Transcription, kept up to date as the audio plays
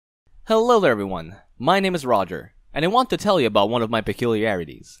Hello there everyone, my name is Roger, and I want to tell you about one of my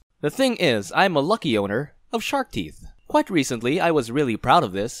peculiarities. The thing is, I am a lucky owner of shark teeth. Quite recently, I was really proud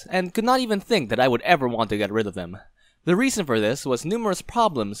of this, and could not even think that I would ever want to get rid of them. The reason for this was numerous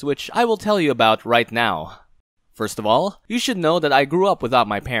problems which I will tell you about right now. First of all, you should know that I grew up without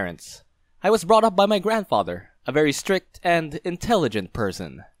my parents. I was brought up by my grandfather, a very strict and intelligent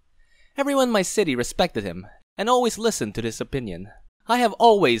person. Everyone in my city respected him, and always listened to his opinion. I have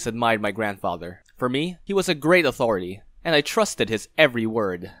always admired my grandfather. For me, he was a great authority, and I trusted his every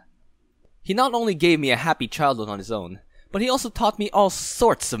word. He not only gave me a happy childhood on his own, but he also taught me all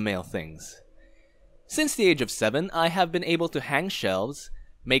sorts of male things. Since the age of 7, I have been able to hang shelves,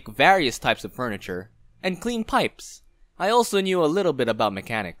 make various types of furniture, and clean pipes. I also knew a little bit about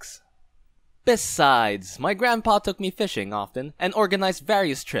mechanics. Besides, my grandpa took me fishing often and organized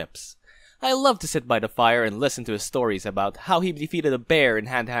various trips. I loved to sit by the fire and listen to his stories about how he defeated a bear in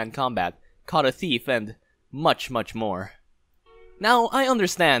hand-to-hand combat, caught a thief, and much, much more. Now, I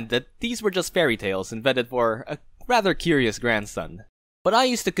understand that these were just fairy tales invented for a rather curious grandson. But I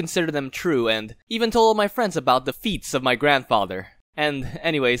used to consider them true and even told my friends about the feats of my grandfather. And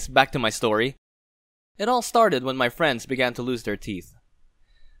anyways, back to my story. It all started when my friends began to lose their teeth.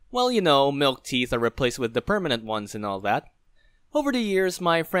 Well, you know, milk teeth are replaced with the permanent ones and all that. Over the years,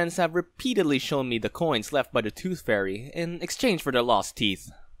 my friends have repeatedly shown me the coins left by the Tooth Fairy in exchange for their lost teeth.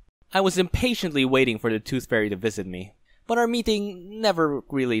 I was impatiently waiting for the Tooth Fairy to visit me, but our meeting never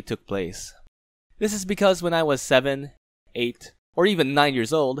really took place. This is because when I was 7, 8, or even 9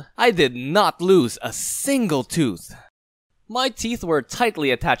 years old, I did not lose a single tooth. My teeth were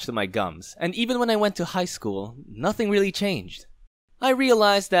tightly attached to my gums, and even when I went to high school, nothing really changed. I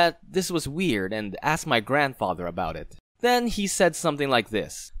realized that this was weird and asked my grandfather about it. Then he said something like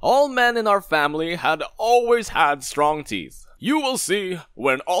this: "All men in our family had always had strong teeth. You will see,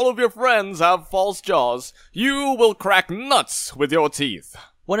 when all of your friends have false jaws, you will crack nuts with your teeth."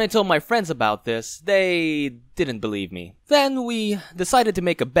 When I told my friends about this, they didn't believe me. Then we decided to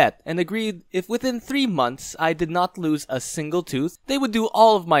make a bet and agreed if within 3 months I did not lose a single tooth, they would do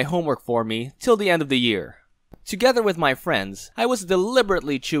all of my homework for me till the end of the year. Together with my friends, I was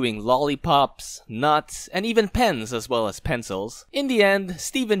deliberately chewing lollipops, nuts, and even pens as well as pencils. In the end,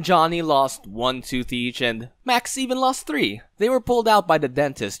 Steve and Johnny lost 1 tooth each and Max even lost 3. They were pulled out by the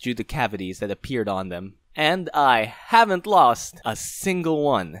dentist due to cavities that appeared on them. And I haven't lost a single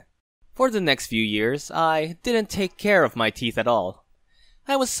one. For the next few years, I didn't take care of my teeth at all.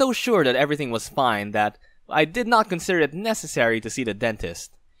 I was so sure that everything was fine that I did not consider it necessary to see the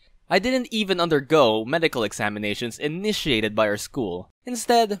dentist. I didn't even undergo medical examinations initiated by our school.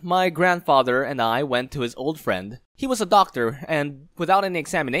 Instead, my grandfather and I went to his old friend. He was a doctor, and without any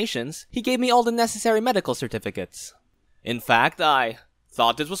examinations, he gave me all the necessary medical certificates. In fact, I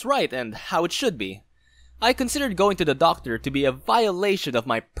thought this was right and how it should be. I considered going to the doctor to be a violation of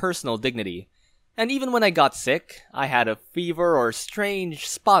my personal dignity. And even when I got sick, I had a fever or strange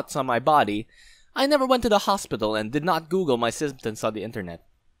spots on my body, I never went to the hospital and did not Google my symptoms on the internet.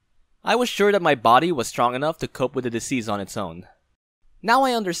 I was sure that my body was strong enough to cope with the disease on its own. Now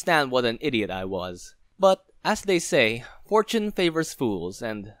I understand what an idiot I was. But, as they say, fortune favors fools,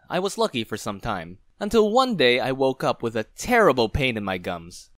 and I was lucky for some time. Until one day I woke up with a terrible pain in my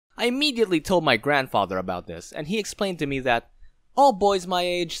gums. I immediately told my grandfather about this, and he explained to me that all boys my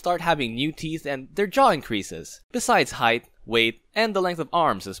age start having new teeth and their jaw increases, besides height, weight, and the length of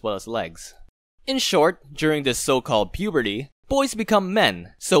arms as well as legs. In short, during this so-called puberty, boys become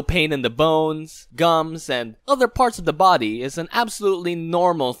men, so pain in the bones, gums, and other parts of the body is an absolutely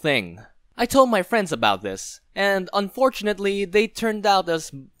normal thing. I told my friends about this, and unfortunately they turned out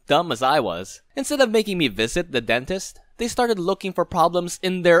as dumb as I was. Instead of making me visit the dentist, they started looking for problems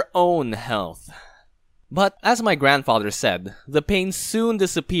in their own health. But as my grandfather said, the pain soon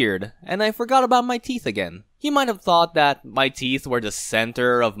disappeared, and I forgot about my teeth again. He might have thought that my teeth were the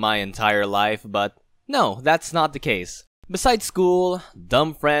center of my entire life, but no, that's not the case. Besides school,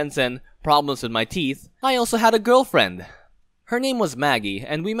 dumb friends, and problems with my teeth, I also had a girlfriend. Her name was Maggie,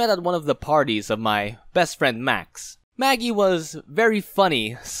 and we met at one of the parties of my best friend Max. Maggie was very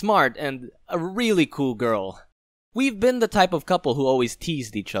funny, smart, and a really cool girl. We've been the type of couple who always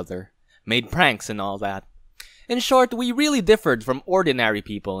teased each other, made pranks and all that. In short, we really differed from ordinary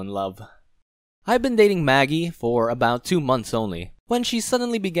people in love. I've been dating Maggie for about 2 months only, when she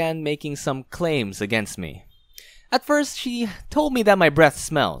suddenly began making some claims against me. At first, she told me that my breath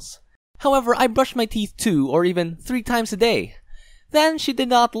smells. However, I brush my teeth 2 or even 3 times a day. Then she did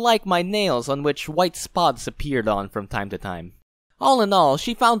not like my nails on which white spots appeared on from time to time. All in all,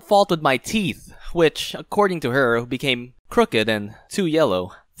 she found fault with my teeth, which, according to her, became crooked and too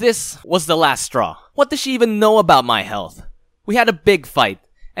yellow. This was the last straw. What does she even know about my health? We had a big fight,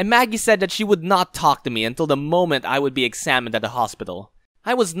 and Maggie said that she would not talk to me until the moment I would be examined at the hospital.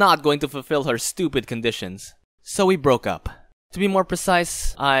 I was not going to fulfill her stupid conditions. So we broke up. To be more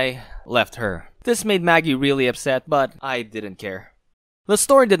precise, I left her. This made Maggie really upset, but I didn't care. The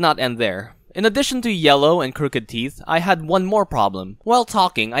story did not end there. In addition to yellow and crooked teeth, I had one more problem. While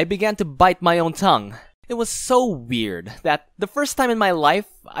talking, I began to bite my own tongue. It was so weird that the first time in my life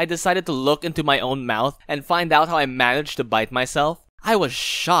I decided to look into my own mouth and find out how I managed to bite myself, I was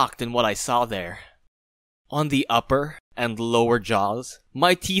shocked in what I saw there. On the upper and lower jaws,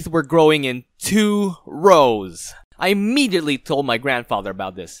 my teeth were growing in 2 rows. I immediately told my grandfather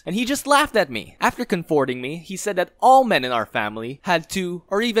about this, and he just laughed at me. After comforting me, he said that all men in our family had 2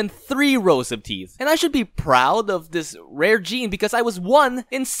 or even 3 rows of teeth, and I should be proud of this rare gene because I was one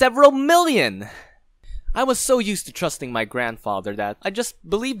in several million. I was so used to trusting my grandfather that I just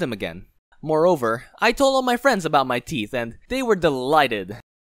believed him again. Moreover, I told all my friends about my teeth, and they were delighted.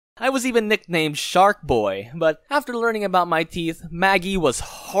 I was even nicknamed Shark Boy, but after learning about my teeth, Maggie was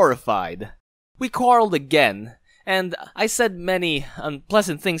horrified. We quarreled again, and I said many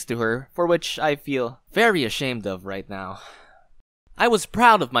unpleasant things to her, for which I feel very ashamed of right now. I was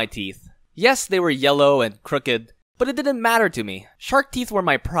proud of my teeth. Yes, they were yellow and crooked, but it didn't matter to me. Shark teeth were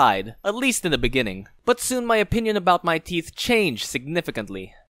my pride, at least in the beginning. But soon my opinion about my teeth changed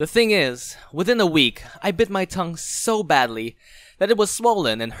significantly. The thing is, within a week, I bit my tongue so badly that it was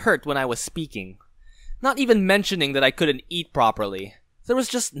swollen and hurt when I was speaking. Not even mentioning that I couldn't eat properly. There was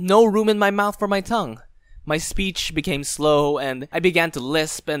just no room in my mouth for my tongue. My speech became slow, and I began to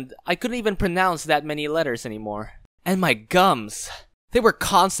lisp, and I couldn't even pronounce that many letters anymore. And my gums! They were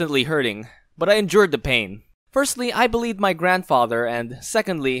constantly hurting, but I endured the pain. Firstly, I believed my grandfather, and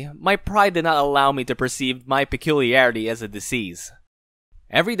secondly, my pride did not allow me to perceive my peculiarity as a disease.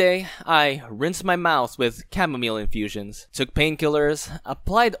 Every day, I rinsed my mouth with chamomile infusions, took painkillers,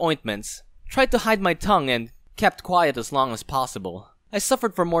 applied ointments, tried to hide my tongue, and kept quiet as long as possible. I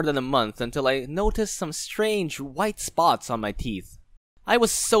suffered for more than a month until I noticed some strange white spots on my teeth. I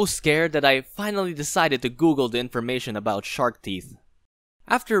was so scared that I finally decided to Google the information about shark teeth.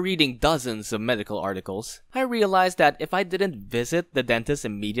 After reading dozens of medical articles, I realized that if I didn't visit the dentist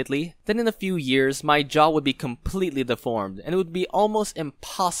immediately, then in a few years my jaw would be completely deformed and it would be almost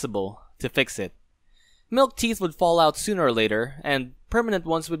impossible to fix it. Milk teeth would fall out sooner or later, and permanent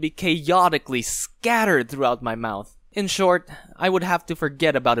ones would be chaotically scattered throughout my mouth. In short, I would have to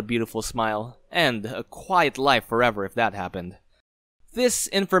forget about a beautiful smile and a quiet life forever if that happened. This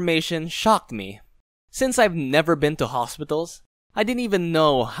information shocked me. Since I've never been to hospitals, I didn't even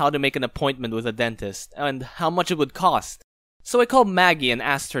know how to make an appointment with a dentist and how much it would cost. So I called Maggie and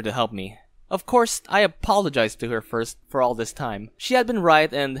asked her to help me. Of course, I apologized to her first for all this time. She had been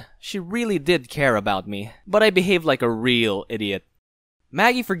right and she really did care about me, but I behaved like a real idiot.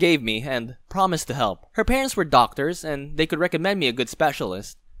 Maggie forgave me and promised to help. Her parents were doctors and they could recommend me a good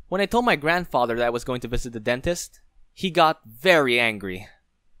specialist. When I told my grandfather that I was going to visit the dentist, he got very angry.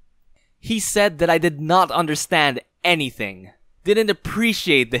 He said that I did not understand anything. Didn't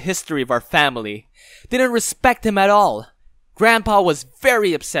appreciate the history of our family, didn't respect him at all. Grandpa was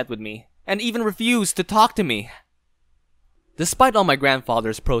very upset with me, and even refused to talk to me. Despite all my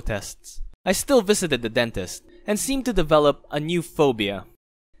grandfather's protests, I still visited the dentist, and seemed to develop a new phobia.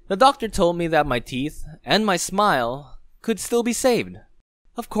 The doctor told me that my teeth, and my smile, could still be saved.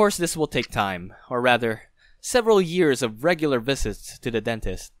 Of course this will take time, or rather, several years of regular visits to the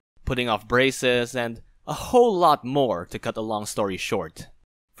dentist, putting off braces, and a whole lot more to cut a long story short.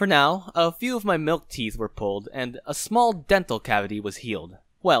 For now, a few of my milk teeth were pulled and a small dental cavity was healed.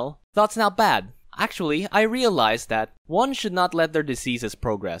 Well, that's not bad. Actually, I realized that one should not let their diseases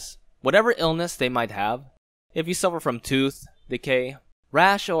progress. Whatever illness they might have, if you suffer from tooth decay,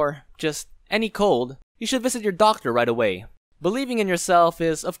 rash, or just any cold, you should visit your doctor right away. Believing in yourself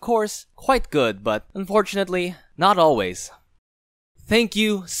is, of course, quite good, but unfortunately, not always. Thank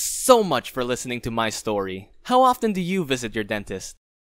you so much for listening to my story. How often do you visit your dentist?